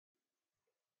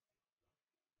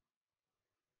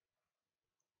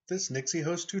This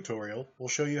NixiHost tutorial will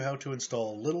show you how to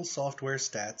install Little Software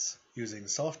Stats using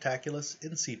Softaculous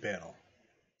in cPanel.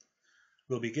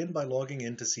 We'll begin by logging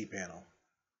into cPanel.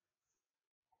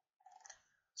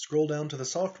 Scroll down to the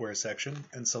Software section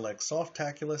and select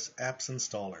Softaculous Apps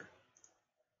Installer.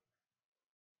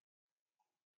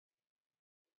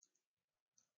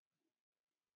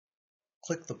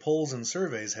 Click the Polls and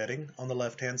Surveys heading on the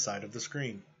left-hand side of the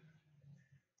screen.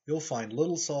 You'll find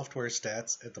Little Software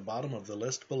Stats at the bottom of the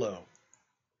list below.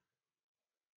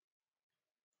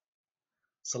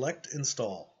 Select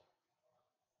Install.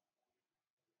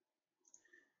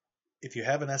 If you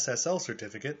have an SSL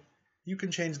certificate, you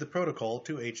can change the protocol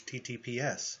to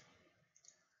HTTPS.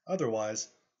 Otherwise,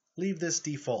 leave this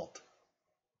default.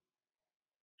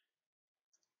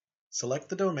 Select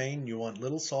the domain you want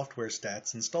Little Software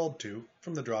Stats installed to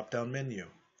from the drop-down menu.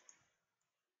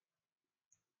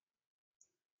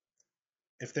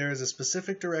 If there is a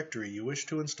specific directory you wish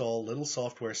to install Little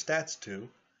Software Stats to,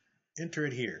 enter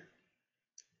it here.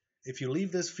 If you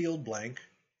leave this field blank,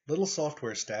 Little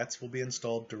Software Stats will be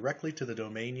installed directly to the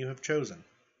domain you have chosen.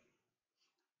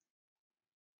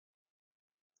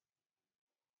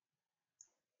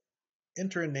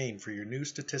 Enter a name for your new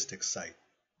statistics site.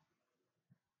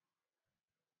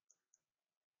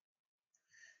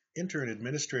 Enter an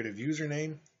administrative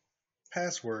username,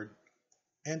 password,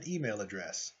 and email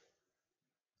address.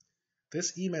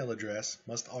 This email address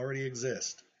must already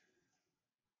exist.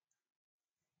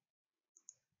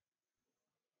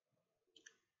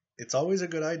 It's always a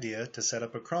good idea to set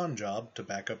up a cron job to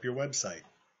back up your website.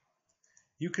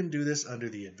 You can do this under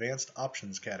the Advanced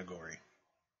Options category.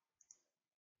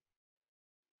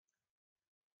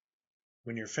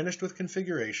 When you're finished with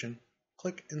configuration,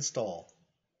 click Install.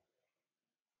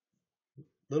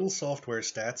 Little Software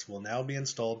Stats will now be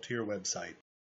installed to your website.